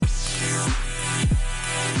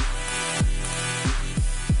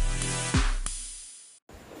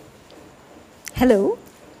Hello,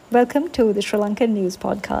 welcome to the Lankan News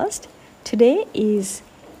Podcast. Today is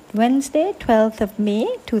Wednesday, 12th of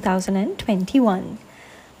May, 2021.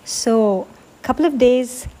 So, a couple of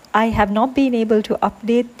days I have not been able to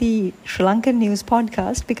update the Sri Lankan News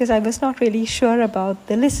Podcast because I was not really sure about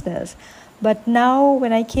the listeners. But now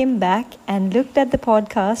when I came back and looked at the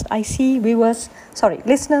podcast, I see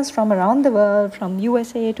listeners from around the world, from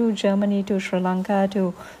USA to Germany to Sri Lanka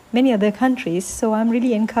to many other countries. So I'm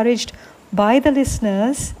really encouraged by the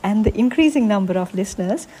listeners and the increasing number of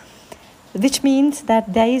listeners, which means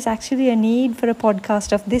that there is actually a need for a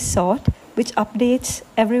podcast of this sort, which updates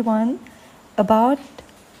everyone about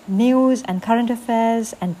news and current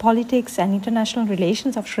affairs and politics and international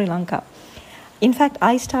relations of Sri Lanka. In fact,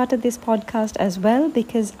 I started this podcast as well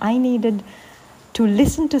because I needed to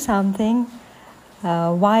listen to something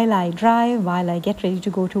while I drive, while I get ready to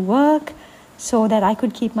go to work, so that I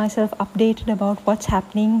could keep myself updated about what's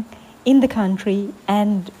happening in the country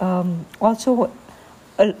and also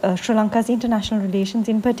Sri Lanka's international relations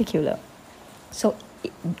in particular. So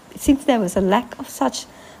since there was a lack of such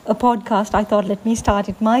a podcast, I thought, let me start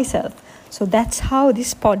it myself. So that's how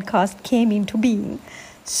this podcast came into being.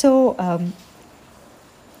 So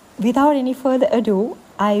without any further ado,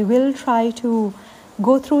 I will try to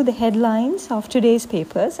go through the headlines of today's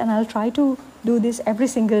papers, and I'll try to do this every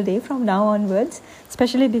single day from now onwards,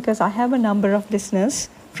 especially because I have a number of listeners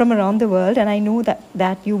from around the world, and I know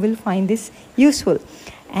that you will find this useful.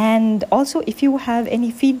 And also, if you have any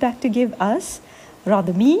feedback to give us,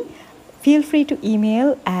 rather me, feel free to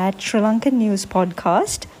email at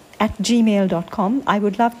srilankannewspodcast@gmail.com. I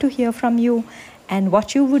would love to hear from you and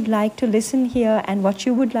what you would like to listen here and what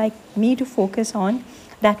you would like me to focus on.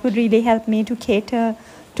 That would really help me to cater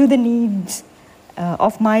to the needs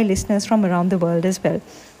of my listeners from around the world as well.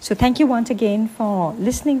 So thank you once again for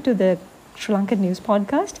listening to the Sri Lankan News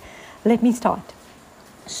Podcast. Let me start.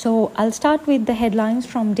 So I'll start with the headlines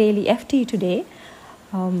from Daily FT today.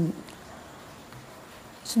 So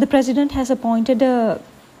the President has appointed a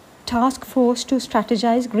task force to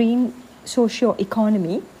strategize green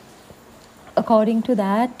socio-economy. According to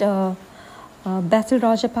that, Basil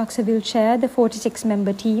Rajapaksa will chair the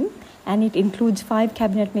 46-member team, and it includes 5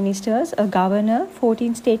 cabinet ministers, a governor,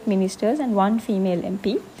 14 state ministers, and 1 female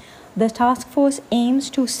MP. The task force aims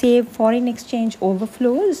to save foreign exchange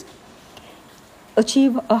overflows,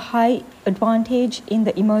 achieve a high advantage in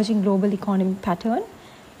the emerging global economic pattern,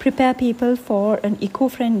 prepare people for an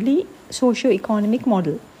eco-friendly socio-economic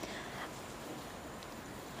model.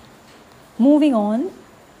 Moving on,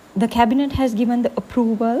 the cabinet has given the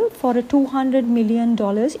approval for a $200 million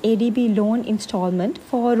ADB loan installment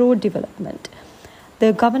for road development.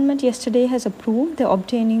 The government yesterday has approved the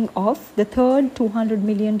obtaining of the third $200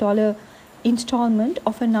 million installment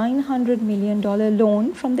of a $900 million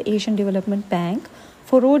loan from the Asian Development Bank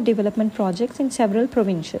for road development projects in several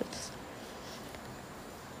provincials.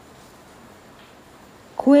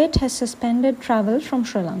 Kuwait has suspended travel from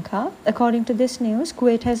Sri Lanka. According to this news,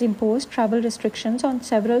 Kuwait has imposed travel restrictions on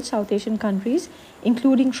several South Asian countries,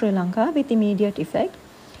 including Sri Lanka, with immediate effect.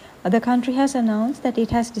 The country has announced that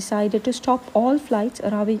it has decided to stop all flights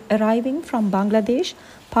arriving from Bangladesh,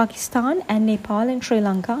 Pakistan, and Nepal and Sri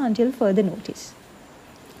Lanka until further notice.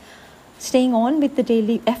 Staying on with the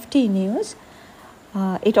Daily FT news,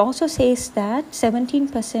 it also says that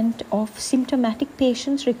 17% of symptomatic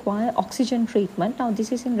patients require oxygen treatment. Now,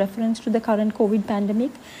 this is in reference to the current COVID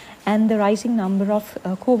pandemic and the rising number of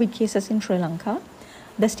COVID cases in Sri Lanka.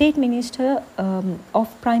 The State Minister of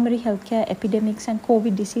Primary Healthcare, Epidemics and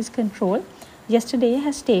COVID Disease Control yesterday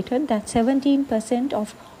has stated that 17%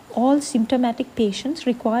 of all symptomatic patients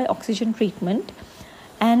require oxygen treatment,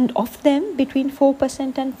 and of them, between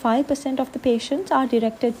 4% and 5% of the patients are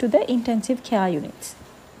directed to the intensive care units.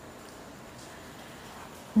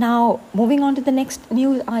 Now, moving on to the next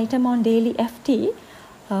news item on Daily FT,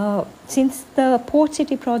 since the Port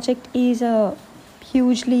City project is a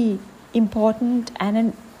hugely important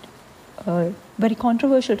and a very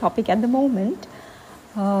controversial topic at the moment,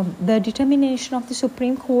 the determination of the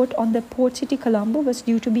Supreme Court on the Port City Colombo was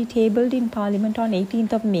due to be tabled in Parliament on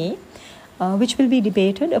 18th of May, which will be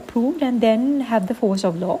debated, approved, and then have the force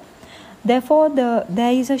of law. Therefore,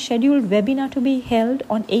 there is a scheduled webinar to be held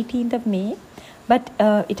on 18th of May, but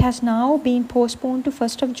it has now been postponed to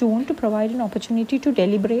 1st of June to provide an opportunity to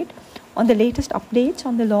deliberate on the latest updates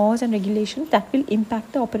on the laws and regulations that will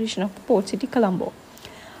impact the operation of the Port City Colombo.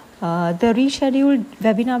 The rescheduled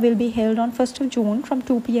webinar will be held on 1st of June from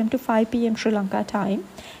 2 p.m. to 5 p.m. Sri Lanka time,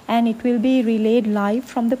 and it will be relayed live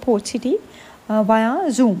from the Port City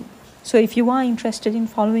via Zoom. So if you are interested in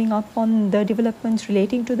following up on the developments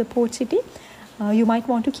relating to the Port City, you might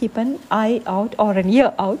want to keep an eye out or an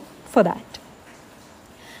ear out for that.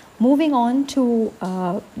 Moving on to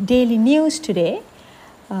daily news today.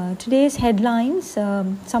 Today's headlines,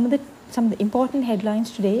 some of the important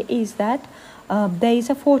headlines today is that there is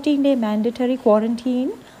a 14-day mandatory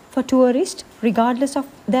quarantine for tourists regardless of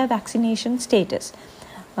their vaccination status.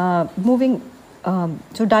 So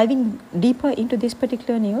diving deeper into this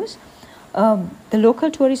particular news, the local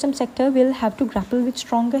tourism sector will have to grapple with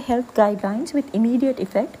stronger health guidelines with immediate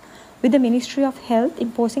effect, with the Ministry of Health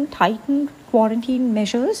imposing tightened quarantine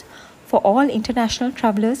measures for all international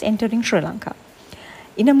travellers entering Sri Lanka.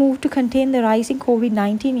 In a move to contain the rising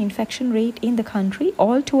COVID-19 infection rate in the country,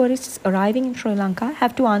 all tourists arriving in Sri Lanka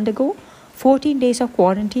have to undergo 14 days of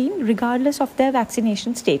quarantine regardless of their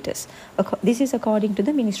vaccination status. This is according to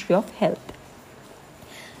the Ministry of Health.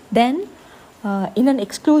 Then, in an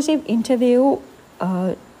exclusive interview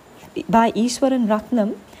by Iswaran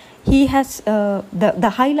Ratnam, he has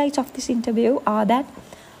the highlights of this interview are that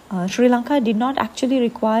Sri Lanka did not actually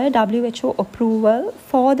require WHO approval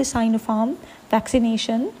for the Sinopharm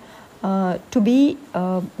vaccination to be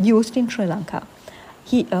used in Sri Lanka.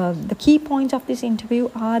 The key points of this interview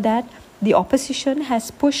are that the opposition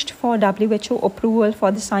has pushed for WHO approval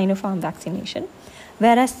for the Sinopharm vaccination,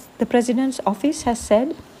 whereas the President's office has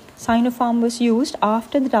said Sinopharm was used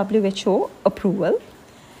after the WHO approval.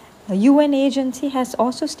 A UN agency has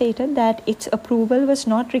also stated that its approval was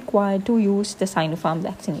not required to use the Sinopharm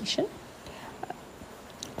vaccination.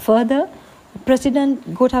 Further,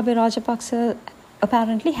 President Gotabaya Rajapaksa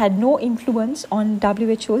apparently had no influence on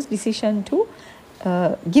WHO's decision to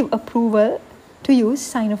give approval to use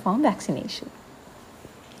Sinopharm vaccination.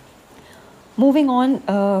 Moving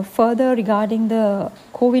on further regarding the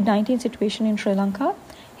COVID-19 situation in Sri Lanka,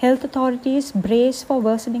 health authorities brace for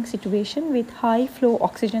worsening situation with high-flow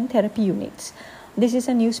oxygen therapy units. This is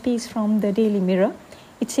a news piece from the Daily Mirror.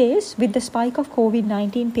 It says, with the spike of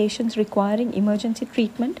COVID-19 patients requiring emergency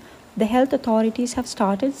treatment, the health authorities have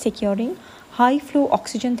started securing high-flow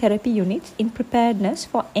oxygen therapy units in preparedness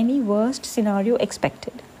for any worst scenario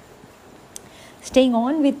expected. Staying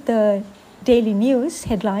on with the daily news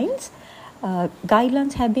headlines,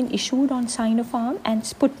 guidelines have been issued on Sinopharm and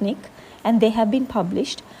Sputnik, and they have been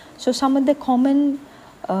published. So some of the common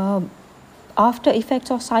after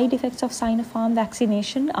effects or side effects of Sinopharm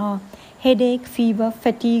vaccination are headache, fever,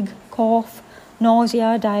 fatigue, cough,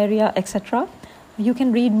 nausea, diarrhea, etc. You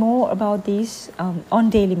can read more about these on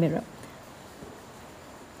Daily Mirror.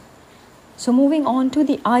 So moving on to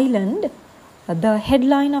the island, the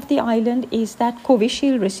headline of the island is that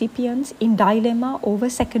Covishield recipients in dilemma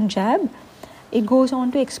over second jab. It goes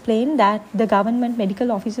on to explain that the Government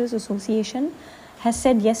Medical Officers Association has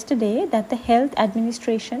said yesterday that the health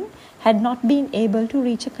administration had not been able to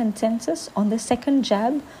reach a consensus on the second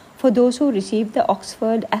jab for those who received the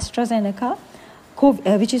Oxford AstraZeneca,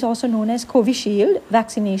 which is also known as Covishield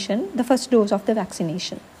vaccination, the first dose of the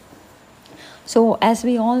vaccination. So as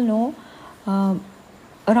we all know,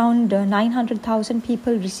 around 900,000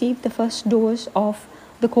 people received the first dose of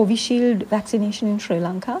the Covishield vaccination in Sri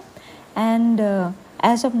Lanka. And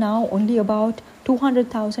as of now, only about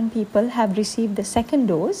 200,000 people have received the second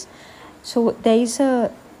dose. So there is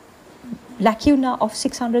a lacuna of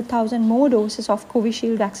 600,000 more doses of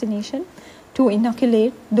Covishield vaccination to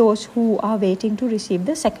inoculate those who are waiting to receive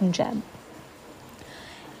the second jab.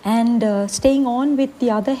 And staying on with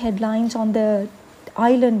the other headlines on the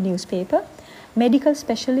island newspaper, medical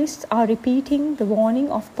specialists are repeating the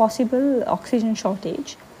warning of possible oxygen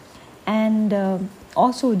shortage. And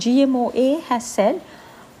also GMOA has said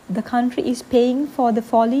the country is paying for the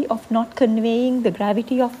folly of not conveying the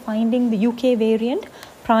gravity of finding the UK variant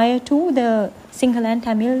prior to the Sinhala and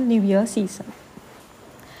Tamil New Year season.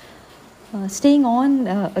 Staying on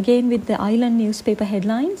again with the island newspaper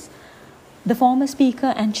headlines, the former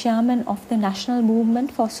speaker and chairman of the National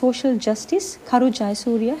Movement for Social Justice, Karu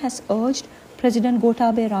Jayasuriya, has urged President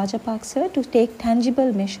Gotabaya Rajapaksa to take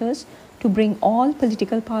tangible measures to bring all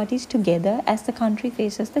political parties together as the country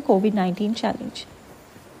faces the COVID-19 challenge.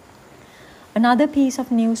 Another piece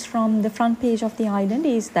of news from the front page of the island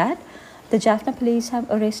is that the Jaffna police have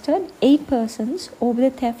arrested 8 persons over the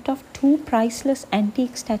theft of 2 priceless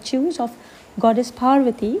antique statues of Goddess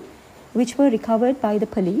Parvati, which were recovered by the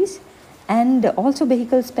police, and also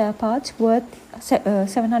vehicle spare parts worth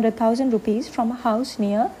 700,000 rupees from a house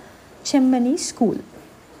near Chemmani School.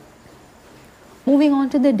 Moving on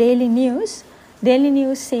to the Daily News. Daily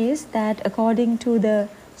News says that according to the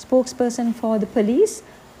spokesperson for the police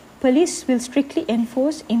will strictly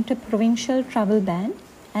enforce inter-provincial travel ban,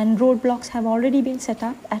 and roadblocks have already been set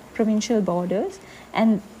up at provincial borders,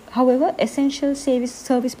 and However, essential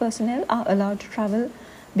service personnel are allowed to travel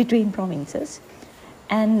between provinces.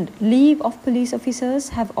 And leave of police officers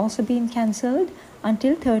have also been cancelled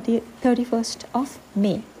until 31st of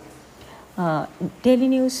May. Daily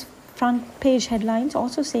News front page headlines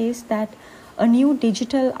also says that a new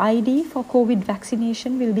digital ID for COVID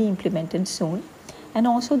vaccination will be implemented soon, and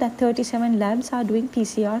also that 37 labs are doing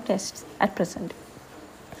PCR tests at present.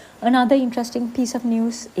 Another interesting piece of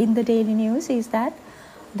news in the Daily News is that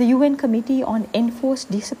the UN Committee on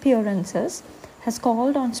Enforced Disappearances has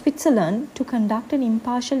called on Switzerland to conduct an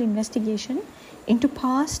impartial investigation into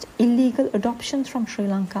past illegal adoptions from Sri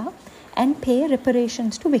Lanka and pay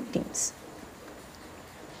reparations to victims.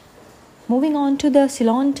 Moving on to the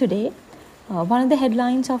Ceylon Today, one of the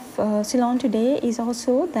headlines of Ceylon Today is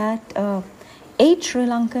also that 8 Sri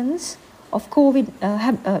Lankans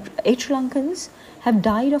have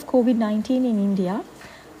died of COVID-19 in India.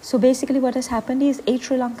 So basically what has happened is 8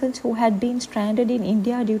 Sri Lankans who had been stranded in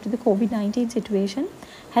India due to the COVID-19 situation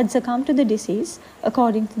had succumbed to the disease,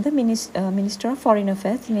 according to the Minister of Foreign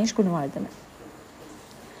Affairs, Dinesh Gunawardena.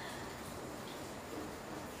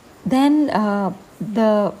 Then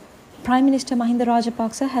the Prime Minister Mahinda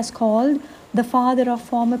Rajapaksa has called the father of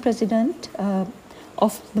former President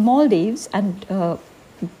of the Maldives and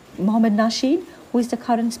Mohammed Nasheed, who is the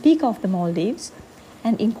current Speaker of the Maldives,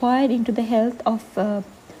 and inquired into the health of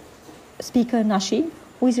Speaker Nasheed,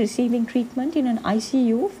 who is receiving treatment in an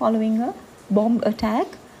ICU following a bomb attack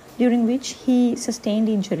during which he sustained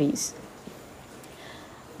injuries.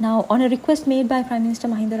 Now, on a request made by Prime Minister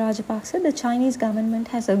Mahinda Rajapaksa, the Chinese government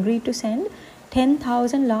has agreed to send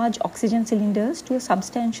 10,000 large oxygen cylinders to a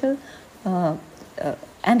substantial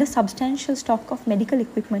stock of medical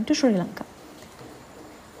equipment to Sri Lanka.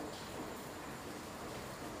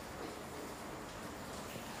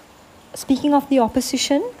 Speaking of the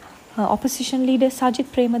opposition leader Sajith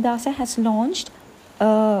Premadasa has launched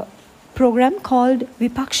a program called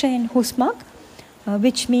Vipaksha and Husmak,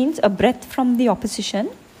 which means a breath from the opposition.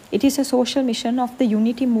 It is a social mission of the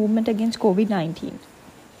unity movement against COVID-19.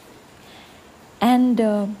 And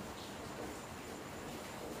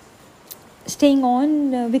staying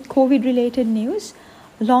on with COVID-related news,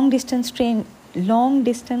 long distance trains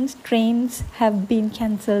have been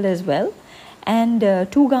cancelled as well. And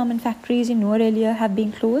 2 garment factories in Nuwara have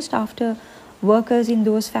been closed after workers in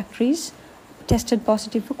those factories tested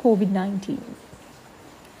positive for COVID-19.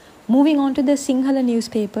 Moving on to the Sinhala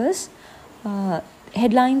newspapers,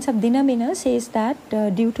 headlines of Dinamina says that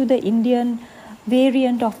due to the Indian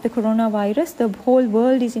variant of the coronavirus, the whole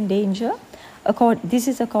world is in danger. This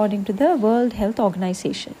is according to the World Health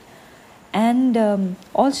Organization. And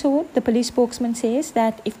also the police spokesman says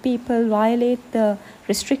that if people violate the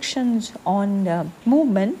restrictions on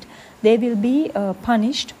movement, they will be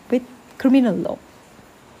punished with criminal law.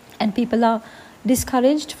 And people are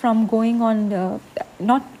discouraged from going on,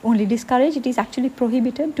 not only discouraged, it is actually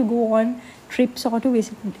prohibited to go on trips or to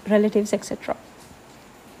visit relatives, etc.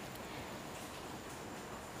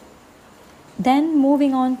 Then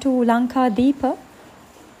moving on to Lanka Deepa.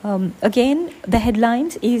 Again, the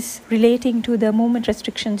headlines is relating to the movement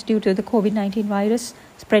restrictions due to the COVID-19 virus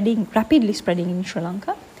rapidly spreading in Sri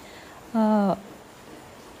Lanka.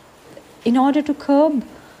 In order to curb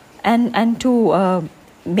and to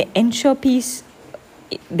ensure peace,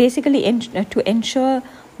 basically to ensure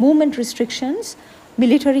movement restrictions,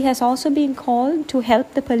 military has also been called to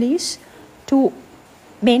help the police to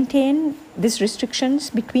maintain these restrictions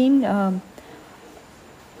between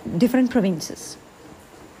different provinces.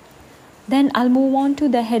 Then I'll move on to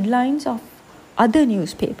the headlines of other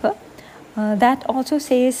newspaper that also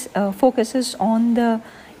says focuses on the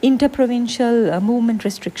interprovincial movement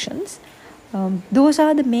restrictions. Those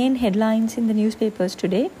are the main headlines in the newspapers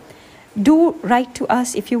today. Do write to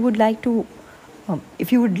us if you would like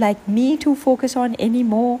me to focus on any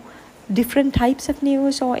more different types of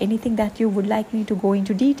news or anything that you would like me to go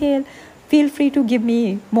into detail. Feel free to give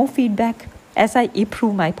me more feedback as I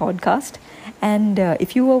improve my podcast. And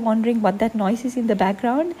if you were wondering what that noise is in the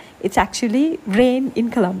background, it's actually rain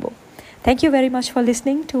in Colombo. Thank you very much for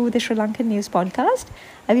listening to the Sri Lankan News Podcast.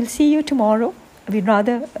 I will see you tomorrow.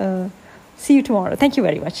 See you tomorrow. Thank you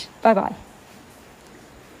very much. Bye-bye.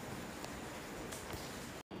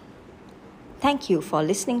 Thank you for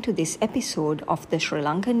listening to this episode of the Sri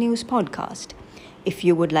Lankan News Podcast. If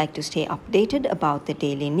you would like to stay updated about the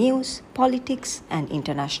daily news, politics, and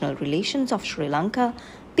international relations of Sri Lanka,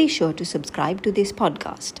 be sure to subscribe to this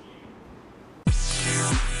podcast.